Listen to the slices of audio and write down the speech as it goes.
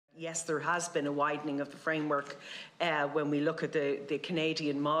Yes, there has been a widening of the framework when we look at the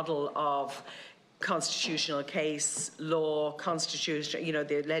Canadian model of constitutional case, law, constitution,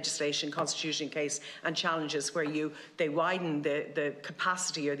 the legislation, constitution case, and challenges where they widen the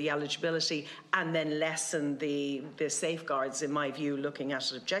capacity or the eligibility and then lessen the safeguards, in my view, looking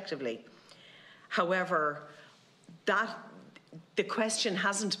at it objectively. However, the question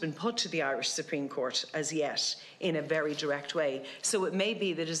hasn't been put to the Irish Supreme Court as yet in a very direct way. So it may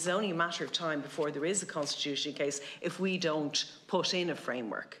be that it's only a matter of time before there is a constitutional case if we don't put in a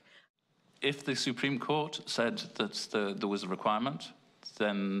framework. If the Supreme Court said that there was a requirement,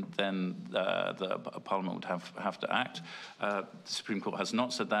 then the Parliament would have to act. The Supreme Court has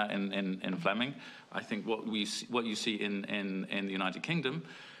not said that in Fleming. I think what you see in the United Kingdom,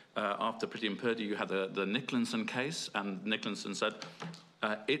 after Pretty and Purdy, you had the Nicklinson case, and Nicklinson said,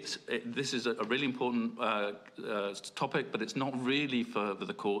 this is a really important topic, but it's not really for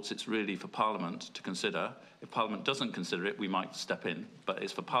the courts, it's really for Parliament to consider. If Parliament doesn't consider it, we might step in, but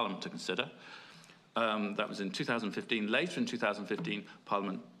it's for Parliament to consider. That was in 2015. Later in 2015,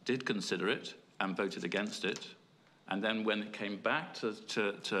 Parliament did consider it and voted against it. And then when it came back to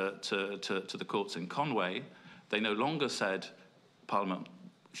the courts in Conway, they no longer said Parliament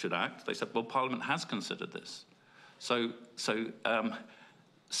should act. They said, well, Parliament has considered this. So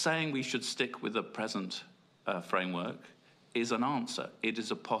saying we should stick with the present framework is an answer. It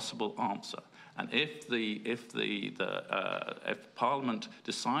is a possible answer. And if Parliament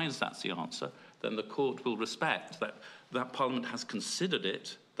decides that's the answer, then the court will respect that Parliament has considered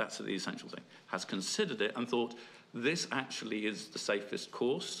it. That's the essential thing. Has considered it and thought this actually is the safest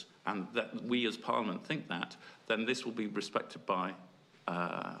course, and that we as Parliament think that. Then this will be respected by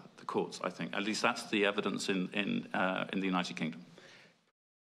the courts. I think at least that's the evidence in the United Kingdom.